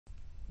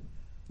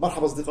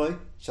مرحبا أصدقائي،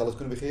 إن شاء الله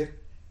تكونوا بخير.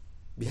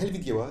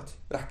 بهالفيديوهات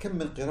راح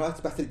أكمل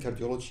قراءة بحث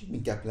الكارديولوجي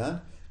من كابلان،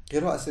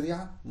 قراءة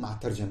سريعة مع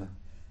ترجمة.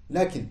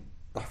 لكن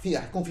راح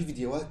يكون في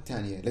فيديوهات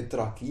تانية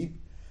للتراكيب.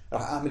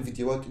 راح أعمل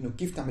فيديوهات إنه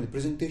كيف تعمل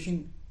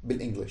برزنتيشن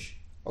بالإنجليش،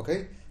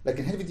 أوكي؟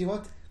 لكن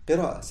هالفيديوهات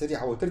قراءة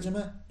سريعة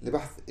وترجمة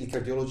لبحث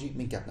الكارديولوجي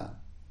من كابلان.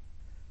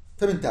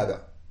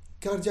 فبنتابع.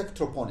 Cardiac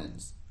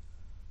troponins.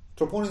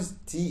 Troponins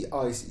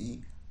TICE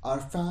are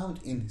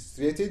found in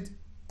striated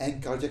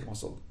and cardiac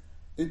muscle.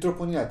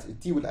 التروبونينات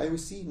التي والاي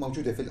والسي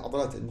موجودة في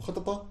العضلات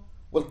المخططة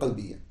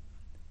والقلبية،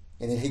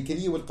 يعني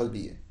الهيكلية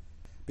والقلبية.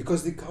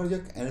 Because the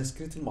cardiac and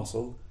skeletal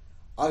muscle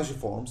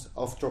isoforms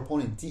of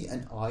troponin T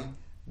and I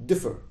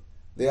differ,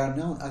 they are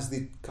known as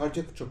the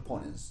cardiac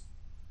troponins.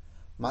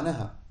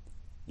 معناها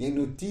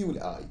لأنه التي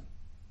والاي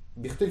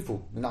بيختلفوا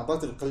من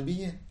العضلات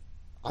القلبية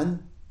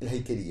عن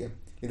الهيكلية،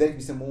 لذلك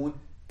بيسمون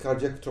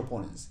cardiac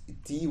troponins.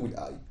 التي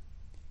والاي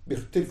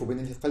بيختلفوا بين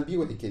القلبية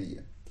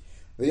والهيكلية.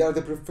 They are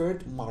the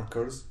preferred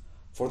markers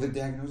for the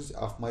diagnosis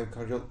of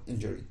myocardial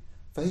injury.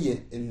 فهي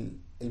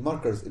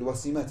الماركرز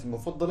الوسيمات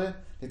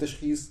المفضلة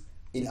لتشخيص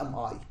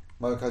الMI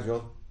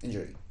myocardial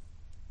injury.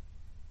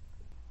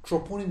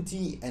 Troponin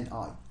T and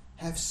I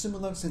have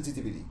similar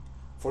sensitivity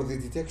for the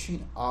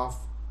detection of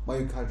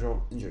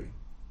myocardial injury.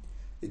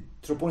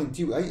 التروبونين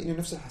T و I له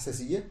نفس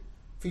الحساسية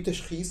في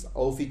تشخيص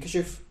أو في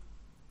كشف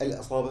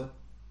الإصابة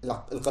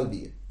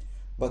القلبية.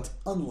 But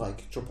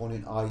unlike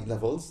troponin I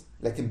levels,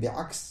 لكن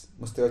بعكس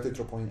مستويات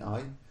troponin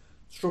I,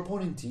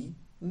 troponin T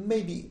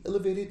may be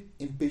elevated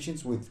in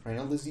patients with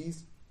renal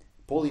disease,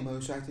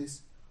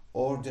 polymyositis,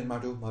 or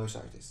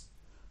dermatomyositis.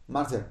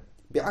 معناتها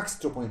بعكس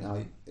troponin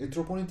I,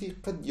 التروبونين T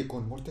قد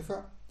يكون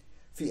مرتفع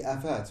في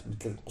آفات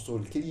مثل قصور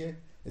الكلية،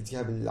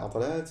 التهاب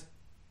العضلات،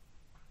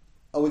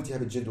 أو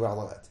التهاب الجلد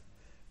والعضلات.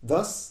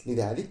 Thus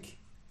لذلك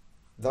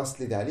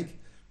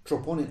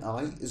troponin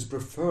I is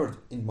preferred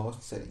in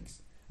most settings.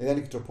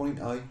 لذلك troponin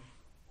I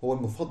هو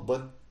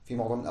المفضل في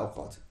معظم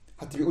الأوقات.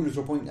 حتى بيقولوا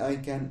troponin I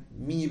كان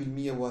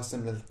 100%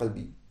 واسم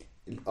للقلبي.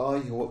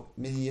 الآي هو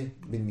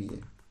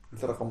 100%،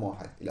 مثل رقم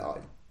 1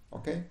 الآي.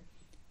 أوكي.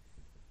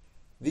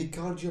 The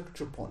cardiac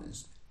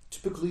troponins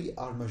typically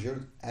are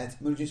measured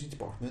at emergency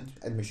department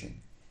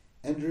admission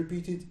and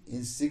repeated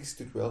in 6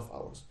 to 12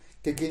 hours.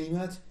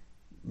 ككلمات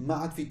ما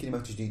عاد في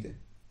كلمات جديدة،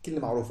 كلها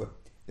معروفة.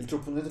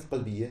 التروبونات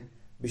القلبية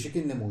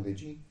بشكل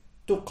نموذجي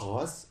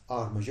تقاس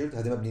are measured،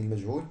 هذا مبني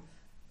المجهول،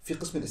 في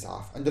قسم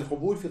الإسعاف، عند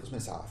القبول في قسم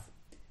الإسعاف.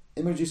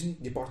 emergency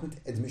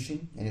department admission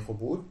يعني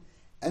قبول،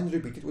 and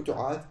repeated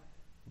وتعاد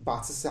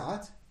بعد 6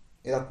 ساعات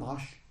إلى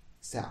 12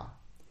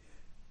 ساعة.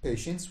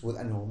 Patients with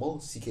a normal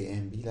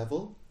CKMB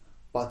level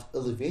but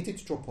elevated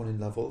troponin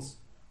levels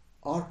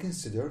are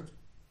considered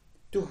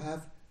to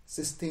have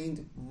sustained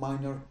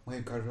minor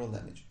myocardial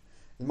damage.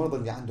 المرضى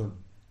اللي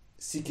عندهم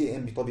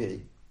CKMB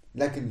طبيعي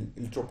لكن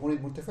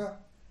التروبونين مرتفع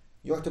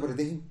يعتبر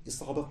لديهم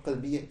إصابة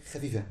قلبية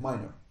خفيفة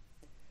minor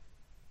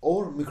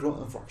or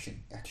micro infraction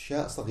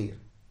احتشاء صغير.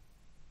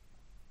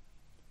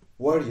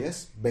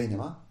 whereas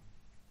بينما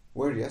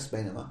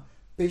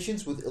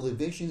patients with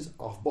elevations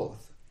of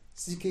both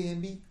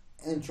CKMB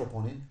and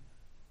troponin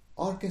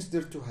are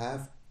considered to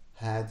have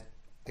had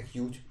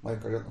acute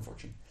myocardial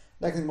infarction.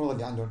 لكن المرضى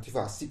اللي عندهم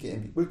ارتفاع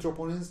CKMB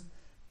والتروبونينز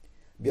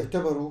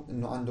بيعتبروا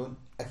انه عندهم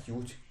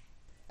acute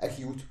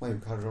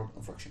myocardial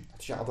infarction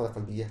احتشاء عضلة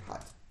قلبية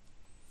حاد.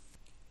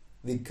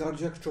 The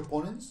cardiac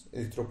troponins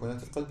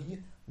التروبونات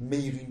القلبية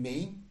may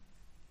remain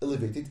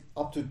elevated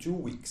up to 2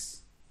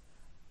 weeks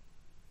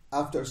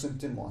after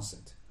symptom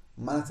onset.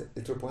 معناته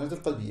التروبونات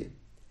القلبية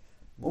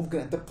ممكن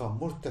أن تبقى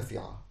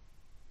مرتفعة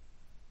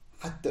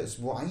حتى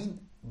أسبوعين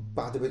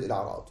بعد بدء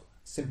الأعراض.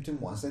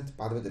 symptom onset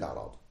بعد بدء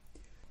الأعراض.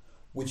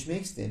 which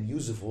makes them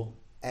useful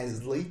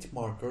as late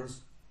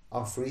markers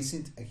of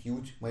recent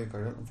acute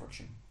myocardial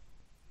infarction.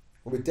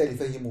 وبالتالي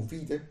فهي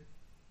مفيدة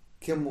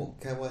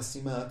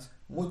كواسمات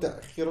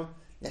متأخرة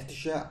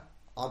لاحتشاء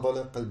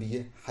عضلة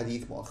قلبية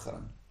حديث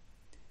مؤخرا.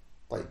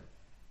 طيب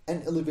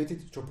an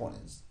elevated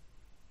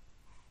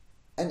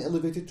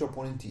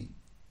troponin T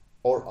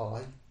or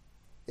I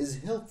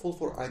is helpful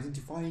for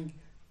identifying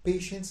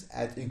patients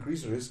at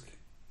increased risk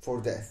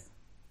for death.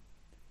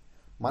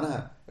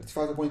 معناها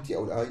ارتفاع troponin T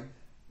أو الآي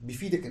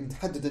بيفيدك أن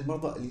تحدد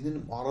المرضى اللي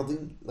هم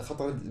معرضين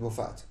لخطر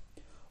الوفاة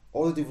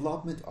or the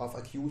development of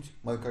acute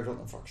myocardial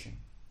infarction.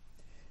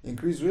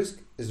 Increased risk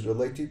is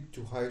related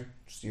to high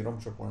serum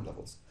troponin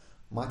levels.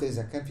 معناتها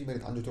إذا كان في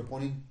مريض عنده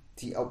troponin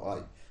T أو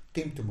I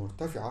قيمته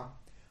مرتفعة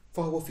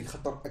فهو في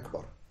خطر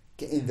أكبر،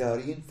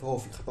 كإنذاريا فهو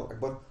في خطر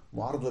أكبر،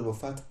 معرض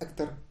للوفاة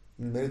أكثر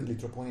من المريض اللي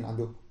troponin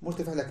عنده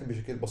مرتفع لكن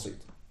بشكل بسيط.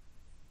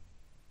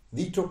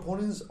 The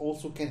troponins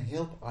also can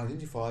help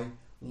identify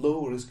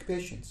low-risk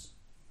patients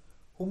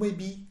who may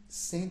be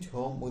sent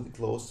home with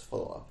close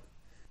follow-up.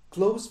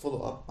 Close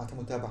follow-up معناتها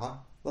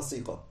متابعة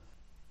لصيقة.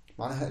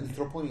 معناها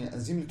التروبونين،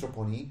 أنزيم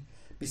التروبونين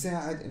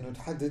بيساعد إنه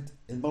تحدد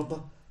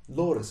المرضى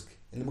low risk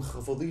اللي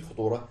منخفضي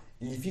الخطورة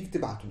اللي فيك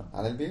تبعتهم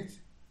على البيت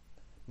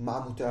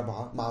مع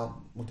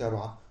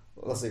متابعة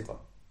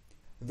لصيقة.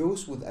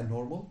 Those with a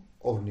normal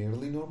or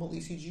nearly normal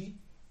ECG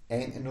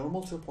and a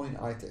normal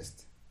troponin I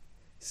test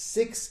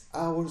 6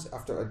 hours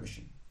after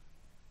admission.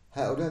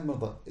 هؤلاء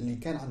المرضى اللي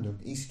كان عندهم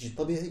ECG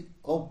طبيعي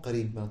أو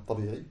قريب من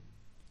الطبيعي،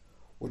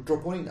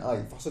 والتروبونين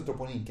آي، فحص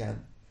التروبونين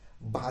كان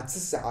بعد 6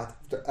 ساعات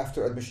after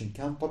admission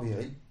كان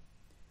طبيعي،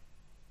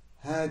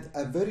 had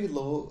a very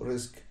low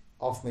risk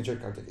of major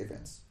cardiac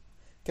events.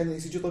 كان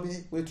ال ECG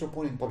طبيعي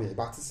والتروبونين طبيعي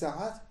بعد 6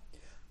 ساعات،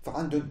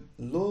 فعندهم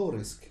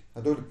low risk،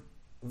 هدول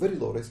very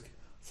low risk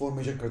for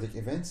major cardiac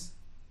events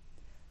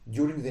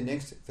during the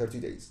next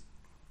 30 days.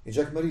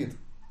 يجاك مريض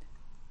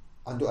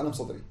عنده ألم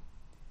صدري،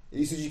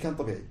 ال ECG كان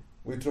طبيعي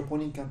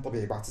والتروبونين كان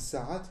طبيعي بعد 6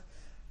 ساعات،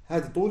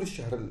 هذه طول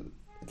الشهر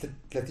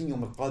 30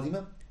 يوم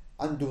القادمة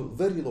عنده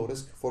very low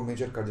risk for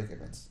major cardiac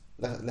events،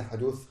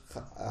 لحدوث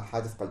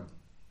حادث قلبي.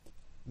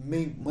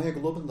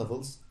 Myoglobin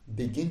levels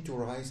begin to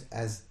rise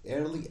as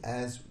early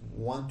as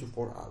 1 to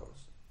 4 hours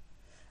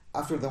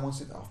after the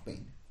onset of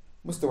pain.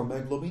 مستوى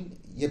الميوغلوبين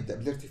يبدأ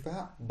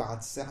بالارتفاع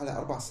بعد ساعة ل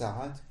 4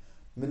 ساعات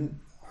من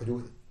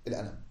حدوث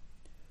الألم.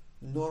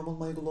 Normal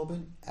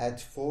myoglobin at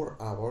 4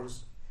 hours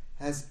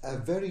has a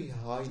very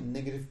high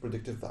negative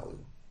predictive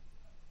value.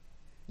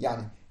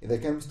 يعني إذا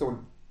كان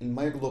مستوى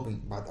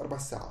الميوغلوبين بعد 4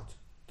 ساعات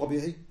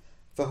طبيعي،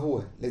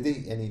 فهو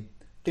لديه يعني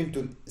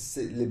قيمته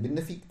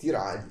بالنفي كتير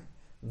عالية.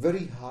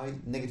 very high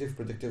negative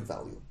predictive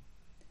value.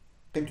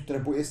 قيمته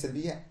التنبؤية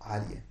السلبية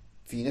عالية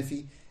في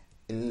نفي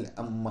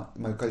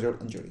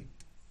myocardial injury.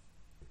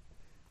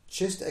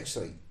 Chest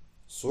X-ray،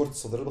 صورة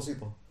الصدر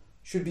البسيطة،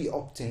 should be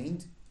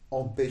obtained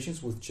on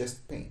patients with chest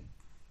pain.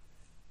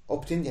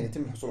 obtained يعني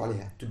يتم الحصول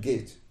عليها. to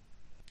get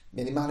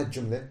يعني معنى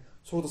الجملة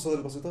صورة الصدر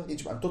البسيطة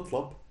يجب أن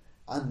تطلب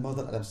عند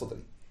مرضى الألم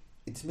الصدري.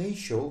 It may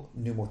show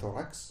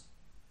pneumothorax،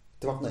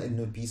 اتفقنا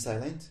إنه be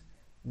silent.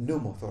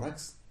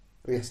 pneumothorax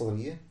ريح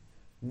صدرية.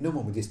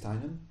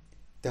 pneumomediastinum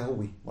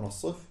تهوي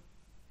منصف.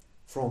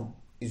 from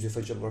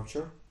esophageal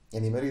rupture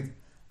يعني مريض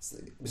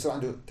بيصير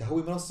عنده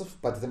تهوي منصف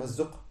بعد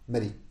تمزق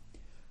مريء.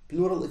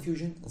 pleural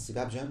effusion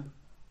انصباب جنب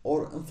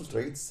or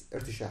infiltrates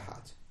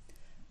ارتشاحات.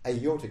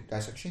 aortic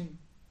dissection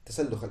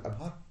تسلخ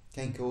الأبهر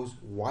can cause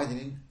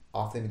widening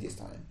of the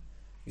mediastinum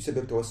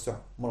يسبب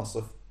توسع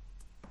منصف،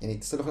 يعني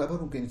تسلخ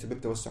الأبهر ممكن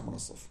يسبب توسع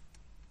منصف.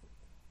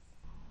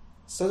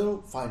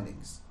 Several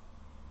findings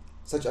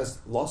such as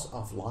loss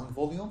of lung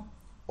volume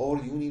or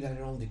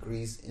unilateral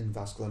decrease in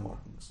vascular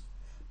markings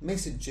may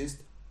suggest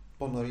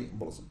pulmonary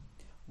embolism.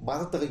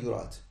 بعض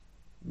التغيرات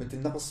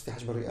مثل نقص في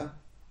حجم الرئة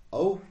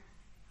أو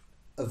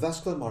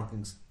vascular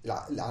markings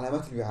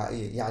العلامات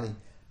الوعائية، يعني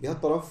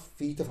بهالطرف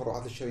في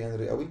تفرعات للشريان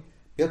الرئوي،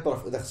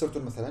 بهالطرف إذا خسرته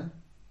مثلا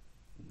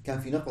كان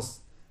في نقص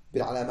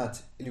بالعلامات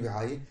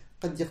الوعائية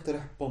قد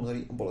يقترح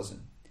pulmonary embolism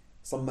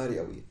صمة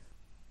رئوية.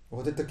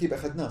 وهذا التركيب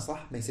أخذناه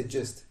صح؟ may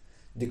suggest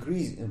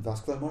decrease in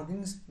vascular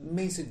markings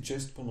may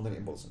suggest pulmonary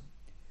embolism.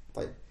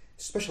 طيب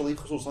especially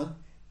خصوصا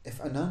if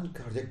a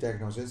non-cardiac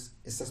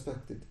diagnosis is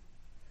suspected،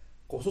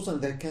 خصوصا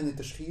إذا كان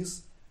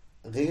التشخيص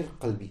غير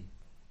قلبي.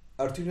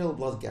 arterial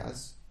blood gas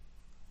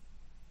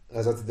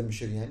غازات الدم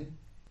الشرياني.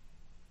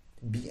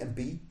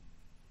 BMP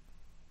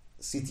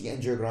CT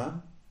angiogram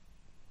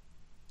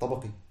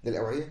طبقي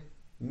للأوعية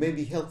may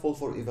be helpful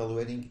for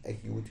evaluating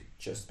acute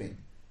chest pain،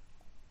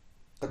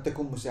 قد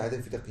تكون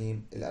مساعدة في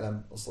تقييم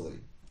الألم الصدري.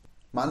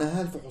 معنى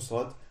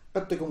هالفحوصات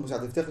قد تكون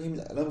مساعدة في تقييم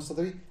الألم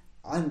الصدري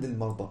عند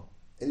المرضى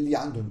اللي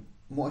عندهم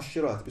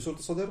مؤشرات بصورة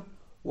الصدر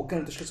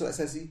وكان التشخيص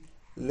الأساسي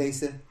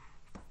ليس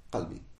قلبي.